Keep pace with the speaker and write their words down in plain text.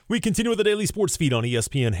We continue with the Daily Sports Feed on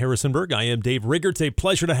ESPN Harrisonburg. I am Dave Rigger. It's a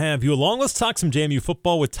pleasure to have you along. Let's talk some JMU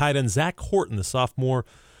football with tight end Zach Horton, the sophomore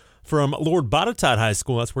from Lord Botetourt High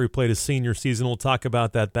School. That's where he played his senior season. We'll talk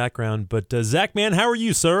about that background. But Zach, man, how are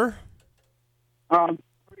you, sir?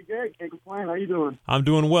 Pretty good. Can't complain. How you doing? I'm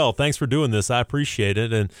doing well. Thanks for doing this. I appreciate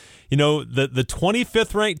it. And, you know, the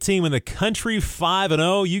 25th ranked team in the country,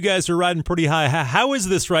 5-0. You guys are riding pretty high. How is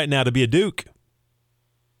this right now to be a Duke?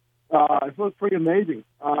 It feels pretty amazing.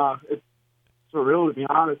 It's surreal, to be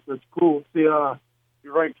honest. It's cool to see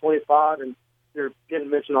you're ranked 25 and you're getting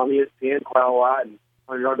mentioned on ESPN quite a lot, and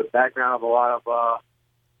you're on the background of a lot of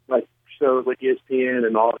like shows like ESPN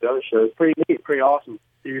and all the other shows. Pretty neat, pretty awesome to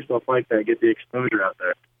see yourself like that, get the exposure out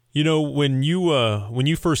there. You know, when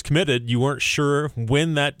you first committed, you weren't sure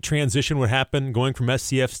when that transition would happen, going from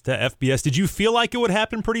SCF to FBS. Did you feel like it would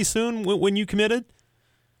happen pretty soon when you committed?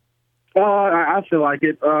 I feel like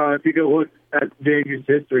it. If you go look at JMU's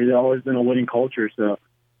history, there's always been a winning culture. So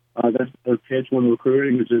that's the pitch when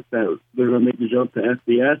recruiting is just that they're going to make the jump to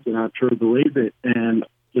FBS, and I truly believe it. And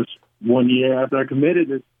just 1 year after I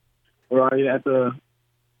committed, we already made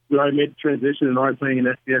the transition and already playing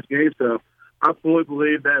an FBS game. So I fully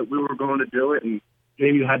believe that we were going to do it, and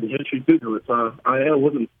JMU had the history to do it. So it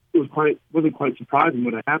wasn't quite surprising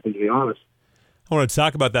when it happened, to be honest. I want to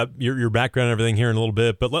talk about that, your background and everything here in a little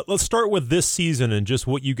bit, but let's start with this season and just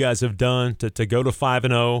what you guys have done to go to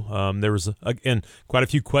 5-0. There was, again, quite a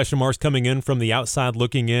few question marks coming in from the outside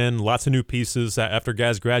looking in, lots of new pieces after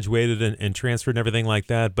guys graduated and transferred and everything like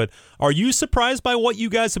that. But are you surprised by what you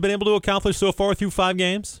guys have been able to accomplish so far through 5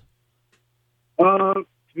 games? To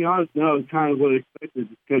be honest, no. It's kind of what I expected.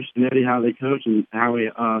 Coach Stinetti, how they coach and how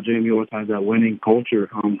JMU always has that winning culture.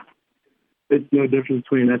 It's no difference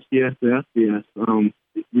between FCS and FBS.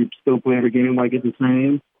 We still play every game like it's the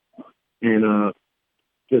same, and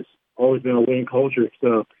just always been a winning culture.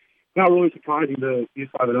 So not really surprising to be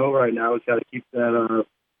 5-0 right now. It's got to keep that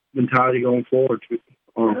mentality going forward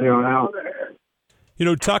from here on out. You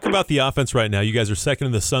know, talk about the offense right now. You guys are second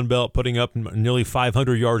in the Sun Belt, putting up nearly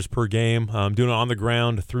 500 yards per game, doing it on the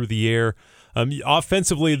ground, through the air.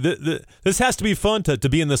 Offensively, this has to be fun to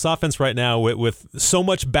be in this offense right now with so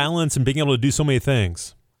much balance and being able to do so many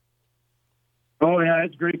things. Oh, yeah,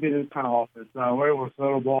 it's great being in this kind of offense. We're able to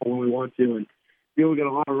throw the ball when we want to, and be able to get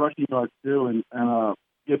a lot of rushing yards, too, and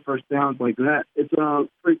get first downs like that. It's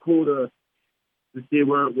pretty cool to see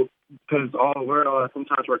because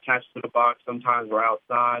sometimes we're attached to the box, sometimes we're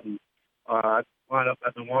outside, and line up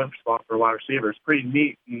at the one spot for a wide receiver. It's pretty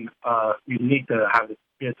neat and unique to have it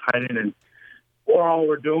be a tight end and all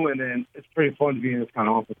we're doing, and it's pretty fun to be in this kind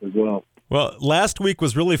of offense as well. Well, last week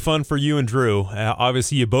was really fun for you and Drew.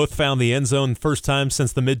 Obviously, you both found the end zone, first time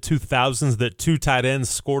since the mid-2000s that 2 tight ends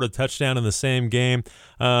scored a touchdown in the same game.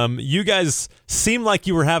 You guys seemed like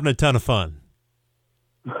you were having a ton of fun.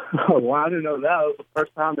 Oh, wow, I didn't know that. It was the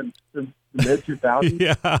first time since the mid-2000s?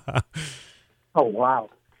 Yeah. Oh, wow.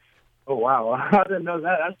 I didn't know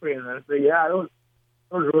that. That's pretty interesting. Yeah, it was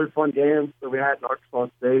a really fun game that we had in Arkansas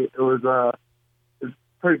State. It was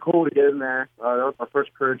pretty cool to get in there. That was my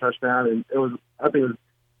first career touchdown, and I think it was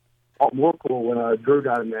all more cool when Drew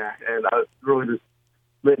got in there, and I really just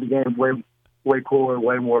made the game way cooler,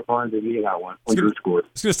 way more fun than me that one when Drew scored. I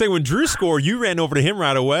was going to say, when Drew scored, you ran over to him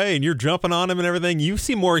right away, and you're jumping on him and everything. You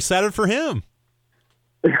seem more excited for him.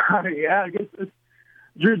 Yeah, I guess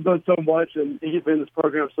Drew's done so much, and he's been in this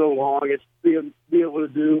program so long. It's be able to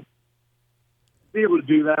do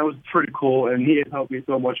that was pretty cool, and he has helped me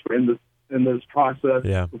so much in this process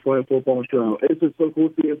of playing football. So it's just so cool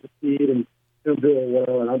to see him succeed and him doing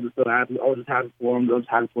well, and I'm just so happy. I was just happy for him. I was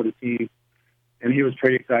happy for the team, and he was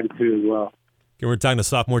pretty excited too as well. Okay, we're talking to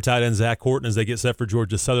sophomore tight end Zach Horton as they get set for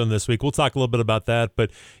Georgia Southern this week. We'll talk a little bit about that, but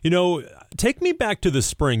you know, take me back to the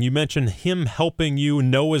spring. You mentioned him helping you.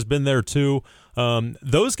 Noah's been there too.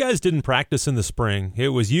 Those guys didn't practice in the spring. It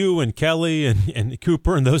was you and Kelly and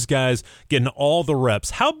Cooper and those guys getting all the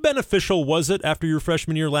reps. How beneficial was it after your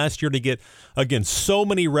freshman year last year to get, again, so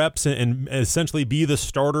many reps and essentially be the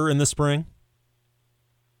starter in the spring?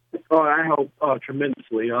 Oh, I helped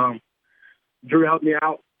tremendously. Drew helped me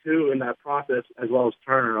out too in that process, as well as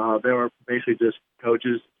Turner. They were basically just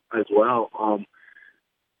coaches as well.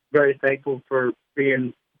 Very thankful for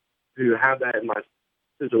to have that in my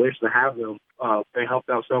situation, to have them. They helped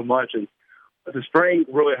out so much, and the spring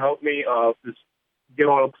really helped me just get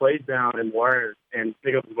all the plays down and learn and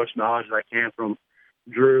pick up as much knowledge as I can from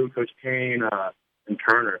Drew, Coach Kane, and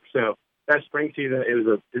Turner. So that spring season is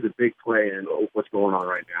a big play in what's going on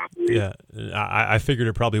right now. Yeah, I figured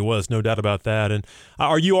it probably was, no doubt about that. And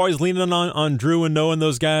are you always leaning on Drew and Noah and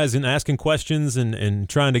those guys and asking questions and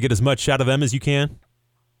trying to get as much out of them as you can?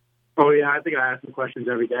 Oh, yeah, I think I ask them questions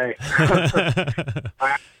every day. I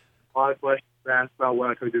ask a lot of questions, ask about what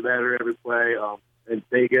I could do better every play, and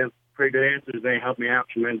they give pretty good answers. They help me out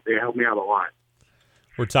tremendously. They help me out a lot.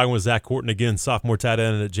 We're talking with Zach Corton again, sophomore tight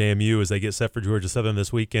end at JMU as they get set for Georgia Southern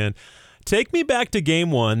this weekend. Take me back to game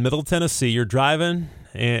one, Middle Tennessee. You're driving,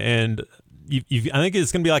 and I think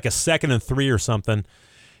it's going to be like a 2nd and 3 or something,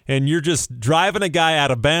 and you're just driving a guy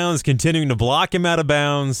out of bounds, continuing to block him out of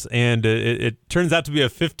bounds, and it turns out to be a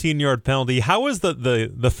 15-yard penalty. How was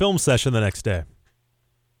the film session the next day?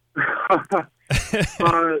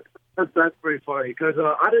 That's pretty funny because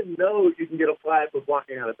I didn't know you can get a flag for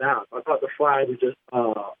blocking out of bounds. I thought the flag was just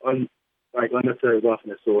unnecessary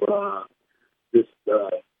roughness or just a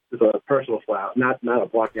personal foul, not a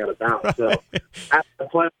blocking out of bounds. So after the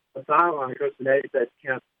play on the sideline, Coach Sinetti said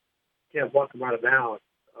can't block him out of bounds.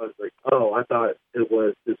 I was like, oh, I thought it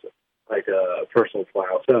was just like a personal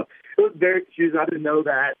foul. So it was very confusing. I didn't know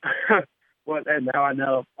that, and now I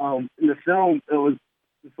know. In the film, it was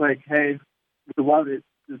just like, hey, we love it.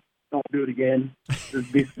 Just don't do it again.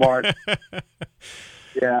 Just be smart.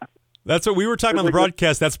 Yeah. That's what we were talking on the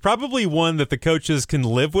broadcast. That's probably one that the coaches can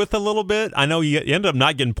live with a little bit. I know you ended up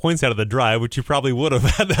not getting points out of the drive, which you probably would have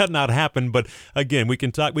had that not happened. But again, we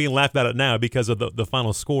can laugh about it now because of the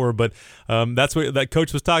final score. But that's what that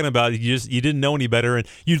coach was talking about. You didn't know any better, and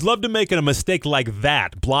you'd love to make a mistake like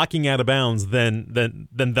that, blocking out of bounds, than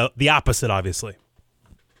the opposite, obviously.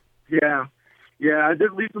 Yeah, I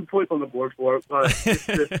did leave some points on the board for it, but it's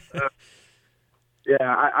just.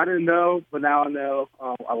 Yeah, I didn't know, but now I know.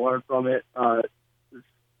 I learned from it.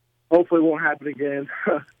 Hopefully it won't happen again.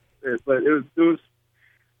 But it was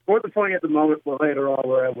wasn't funny at the moment, but later on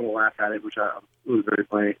we're able to laugh at it, which it was very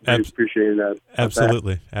funny. I appreciated that.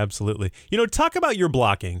 Absolutely. Talk about your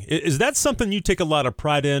blocking. Is that something you take a lot of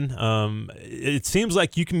pride in? It seems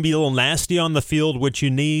like you can be a little nasty on the field, which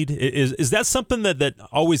you need. Is that something that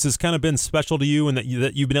always has kind of been special to you and that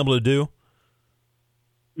you've been able to do?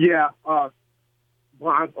 Yeah. Well,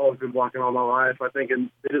 I've always been blocking all my life. I think in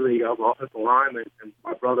Italy, I'm an offensive lineman, and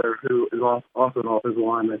my brother, who is also an offensive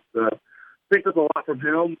lineman, picked up a lot from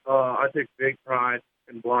him. I take big pride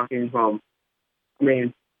in blocking. I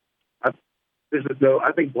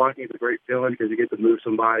think blocking is a great feeling because you get to move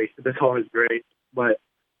somebody. That's always great. But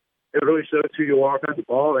it really shows who you are at the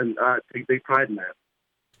ball, and I take big pride in that.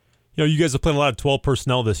 You guys have played a lot of 12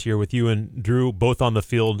 personnel this year with you and Drew both on the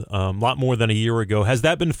field, a lot more than a year ago. Has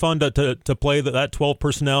that been fun to play that 12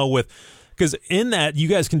 personnel with? Because in that, you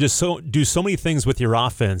guys can just do so many things with your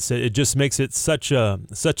offense. It just makes it such a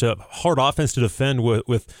hard offense to defend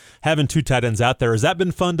with having two tight ends out there. Has that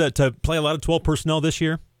been fun to play a lot of 12 personnel this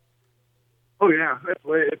year? Oh, yeah.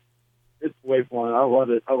 It's way fun. I love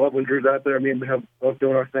it. I love when Drew's out there. Me and him both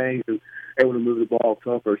doing our things and able to move the ball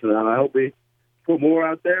 12 personnel. I hope we put more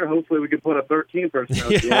out there. Hopefully we can put a 13 personnel.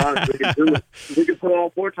 To be honest, we can do it. We can put all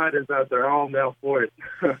 4 tight ends out there. I'm down for it.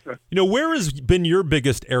 Where has been your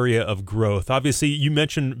biggest area of growth? Obviously, you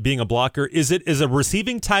mentioned being a blocker. Is a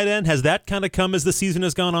receiving tight end? Has that kind of come as the season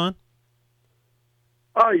has gone on?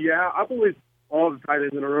 Oh yeah, I believe all the tight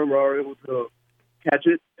ends in the room are able to catch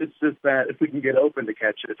it. It's just that if we can get open to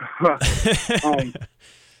catch it.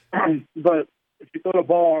 But if you throw the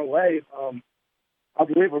ball our way, I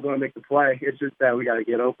believe we're going to make the play. It's just that we got to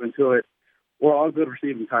get open to it. We're all good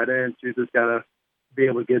receiving tight ends. You just got to be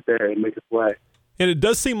able to get there and make a play. And it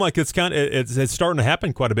does seem like it's starting to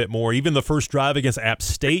happen quite a bit more. Even the first drive against App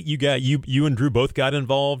State, you and Drew both got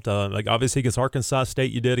involved. Like obviously against Arkansas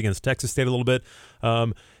State, you did against Texas State a little bit.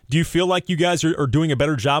 Do you feel like you guys are doing a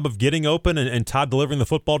better job of getting open and Todd delivering the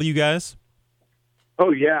football to you guys?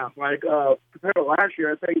 Oh yeah, compared to last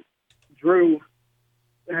year, I think Drew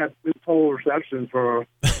had his total receptions for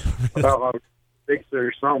about 6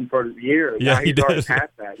 or something for the year. Yeah, now he's already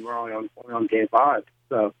past that, and we're only on game 5,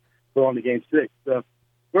 so we're on to game 6. So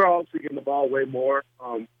we're obviously getting the ball way more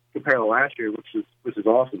compared to last year, which is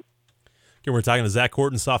awesome. Okay, we're talking to Zach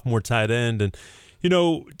Corton, sophomore tight end, and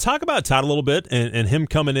talk about Todd a little bit and him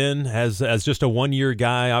coming in as just a 1-year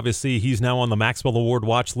guy. Obviously, he's now on the Maxwell Award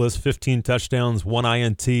watch list, 15 touchdowns, 1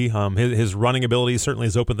 INT. His running ability certainly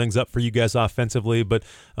has opened things up for you guys offensively. But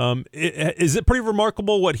is it pretty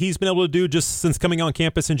remarkable what he's been able to do just since coming on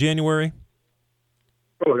campus in January?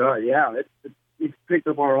 Oh, yeah. He's picked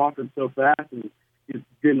up our offense so fast, and he's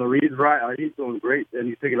getting the reads right. He's doing great, and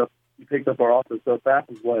he picked up our offense so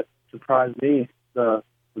fast is what surprised me the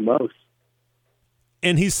most.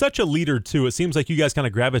 And he's such a leader, too. It seems like you guys kind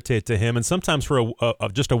of gravitate to him. And sometimes for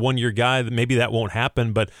just a 1-year guy, maybe that won't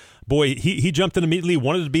happen. But, boy, he jumped in immediately,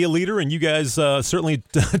 wanted to be a leader, and you guys certainly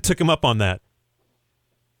took him up on that.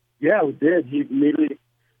 Yeah, we did. He immediately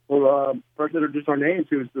first introduced our names,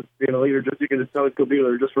 he was just being a leader. Just you can just tell he could be a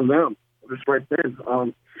leader just from them, just right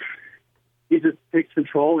then. He just takes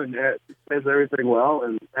control and says everything well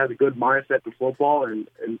and has a good mindset for football, and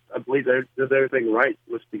I believe does everything right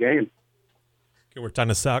with the game. Okay, we're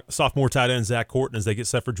talking to sophomore tight end Zach Horton as they get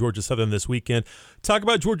set for Georgia Southern this weekend. Talk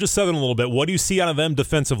about Georgia Southern a little bit. What do you see out of them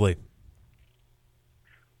defensively?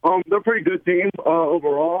 They're a pretty good team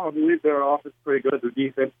overall. I believe their offense is pretty good. Their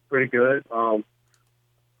defense is pretty good.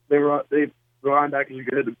 They linebackers are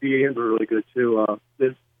good. The DNs are really good too.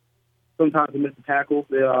 Sometimes they miss a tackle.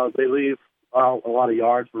 They leave a lot of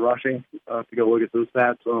yards for rushing. To go look at those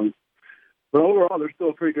stats. But overall, they're still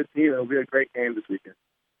a pretty good team. It'll be a great game this weekend.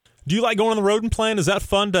 Do you like going on the road and playing? Is that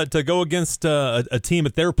fun to go against a team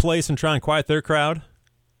at their place and try and quiet their crowd?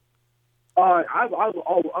 I love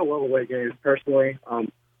away games personally. I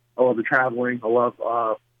love the traveling. I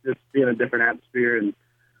love just being in a different atmosphere and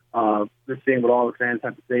just seeing what all the fans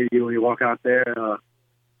have to say to you when you walk out there.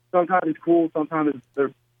 Sometimes it's cool. Sometimes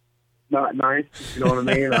they're not nice. You know what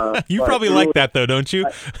I mean? You probably like that, though, don't you?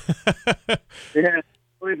 Yeah.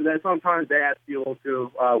 Sometimes they ask you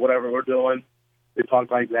to whatever we're doing. They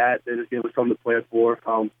talk like that. They just give us something to play for.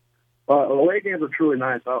 But away games are truly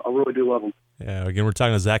nice. I really do love them. Yeah, again, we're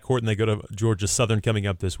talking to Zach Horton. They go to Georgia Southern coming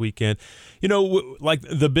up this weekend. You know, like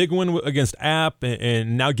the big one against App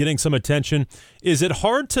and now getting some attention. Is it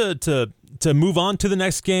hard to move on to the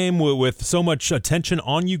next game with so much attention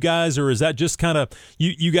on you guys, or is that just kind of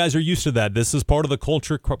you guys are used to that? This is part of the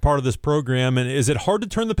culture, part of this program. And is it hard to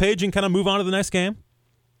turn the page and kind of move on to the next game?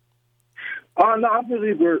 No, I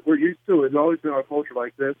believe we're used to it. It's always been our culture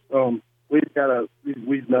like this. We know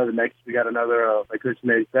the next. We got another. Like Coach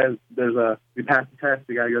Nate says, we passed the test.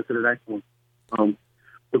 We got to go to the next one.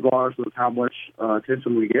 Regardless of how much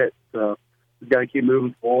attention we get, we got to keep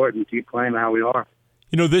moving forward and keep playing how we are.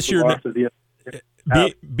 You know, this year,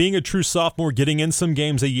 being a true sophomore, getting in some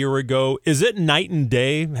games a year ago, is it night and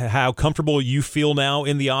day how comfortable you feel now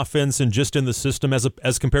in the offense and just in the system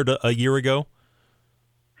as compared to a year ago?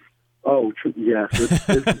 Oh, yes.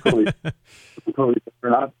 It's totally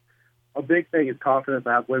different. A big thing is confidence.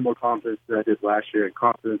 I have way more confidence than I did last year, and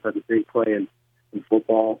confidence at the big play in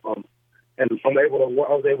football. And I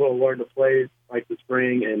was able to learn the plays like the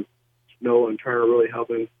spring, and Noah and Turner really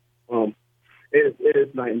helping. It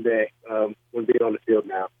is night and day when being on the field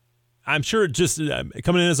now. I'm sure just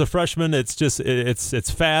coming in as a freshman,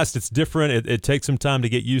 it's fast, it's different. It takes some time to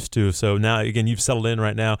get used to. So now, again, you've settled in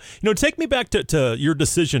right now. You know, take me back to your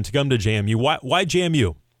decision to come to JMU. Why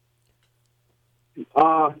JMU?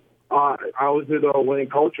 I always knew the winning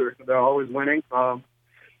culture. They're always winning. So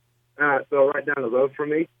right down the road from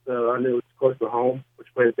me, so I knew it was close to home, which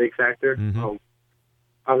played a big factor. Mm-hmm.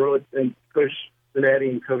 And Coach Zanetti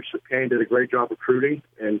and Coach Kane did a great job recruiting,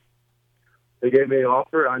 and they gave me an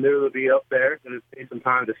offer. I knew it would be up there, and it'd take some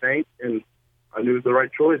time to think, and I knew it was the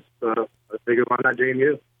right choice. So I figured, why not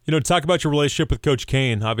JMU? You know, talk about your relationship with Coach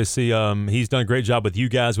Kane. Obviously, he's done a great job with you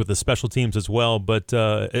guys, with the special teams as well, but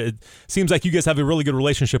it seems like you guys have a really good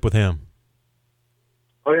relationship with him.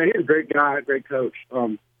 Oh, yeah, he's a great guy, great coach.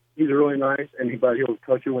 He's really nice, but he'll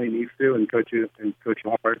coach you when he needs to and coach you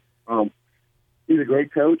hard. He's a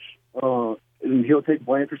great coach, and he'll take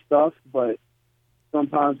blame for stuff, but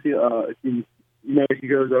sometimes if he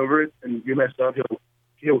goes over it and you mess up,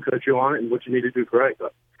 he'll coach you on it and what you need to do correct.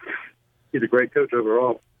 But he's a great coach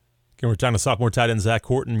overall. Again, we're talking to sophomore tight end Zach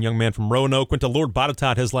Horton, young man from Roanoke, went to Lord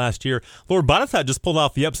Botetourt his last year. Lord Botetourt just pulled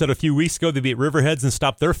off the upset a few weeks ago. They beat Riverheads and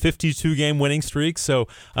stopped their 52-game winning streak. So,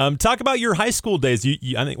 talk about your high school days.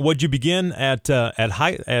 I think what'd you begin at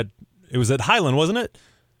Highland, wasn't it?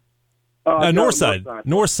 Northside.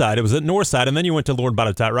 Northside. It was at Northside, and then you went to Lord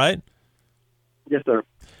Botetourt, right? Yes, sir.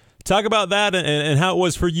 Talk about that and how it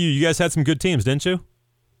was for you. You guys had some good teams, didn't you?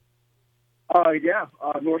 Yeah.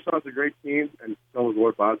 Northside's a great team, and so was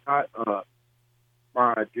Lord Botetourt.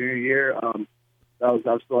 My junior year, I was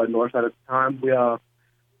still at Northside at the time. We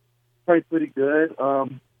played pretty good. I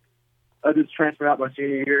just transferred out my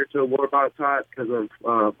senior year to Lord Botetourt because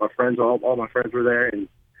of my friends. All my friends were there, and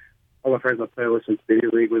all my friends I played with since City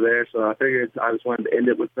League were there. So I figured I just wanted to end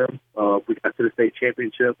it with them. We got to the state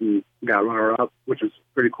championship and got runner-up, which was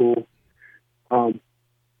pretty cool.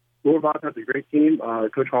 Lord Botetourt's a great team.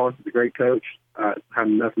 Coach Hollis is a great coach. I have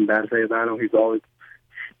nothing bad to say about him. He's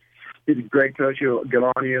a great coach. He'll get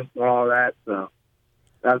on you and all that. So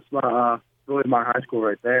that's really my high school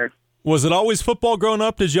right there. Was it always football growing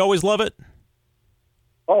up? Did you always love it?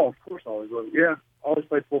 Oh, of course, always loved it. Yeah, always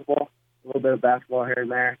played football. A little bit of basketball here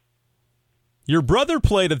and there. Your brother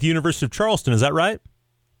played at the University of Charleston. Is that right?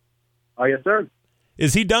 Yes, sir.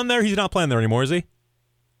 Is he done there? He's not playing there anymore, is he?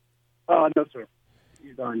 No, sir.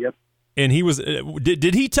 He's son. Yep. And he was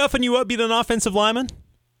did he toughen you up being an offensive lineman?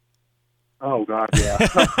 Oh God, yeah.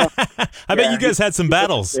 I bet you guys had some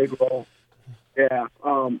battles. Big role. Yeah.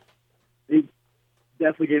 He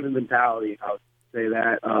definitely gave him mentality. I would say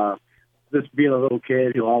that. Just being a little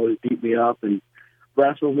kid, he'll always beat me up and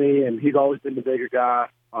wrestle me, and he's always been the bigger guy.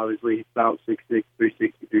 Obviously, he's about 6'6",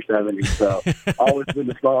 360, 370. So always been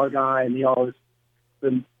the smaller guy, and he always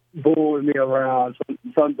been bullying me around.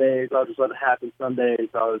 Some days I'll just let it happen. Some days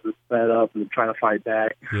I was just fed up and trying to fight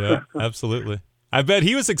back. Yeah, absolutely. I bet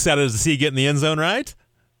he was excited to see you get in the end zone, right?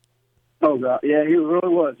 Oh God, yeah, he really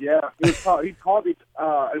was. Yeah, he called me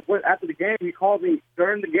after the game. He called me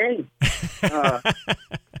during the game.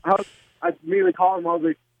 I immediately called him. I was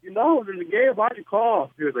like, during the game, why'd you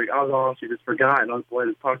call? He was like, I was honestly just forgot, and I was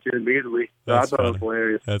going to talk to you immediately. So I thought it was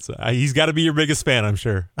hilarious. He's got to be your biggest fan, I'm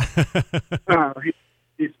sure.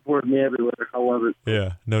 He supported me everywhere. I love it.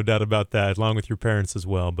 Yeah, no doubt about that, along with your parents as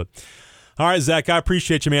well. But all right, Zach, I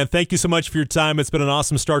appreciate you, man. Thank you so much for your time. It's been an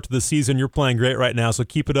awesome start to the season. You're playing great right now, so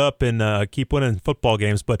keep it up and keep winning football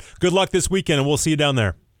games. But good luck this weekend, and we'll see you down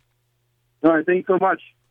there. All right, thanks so much.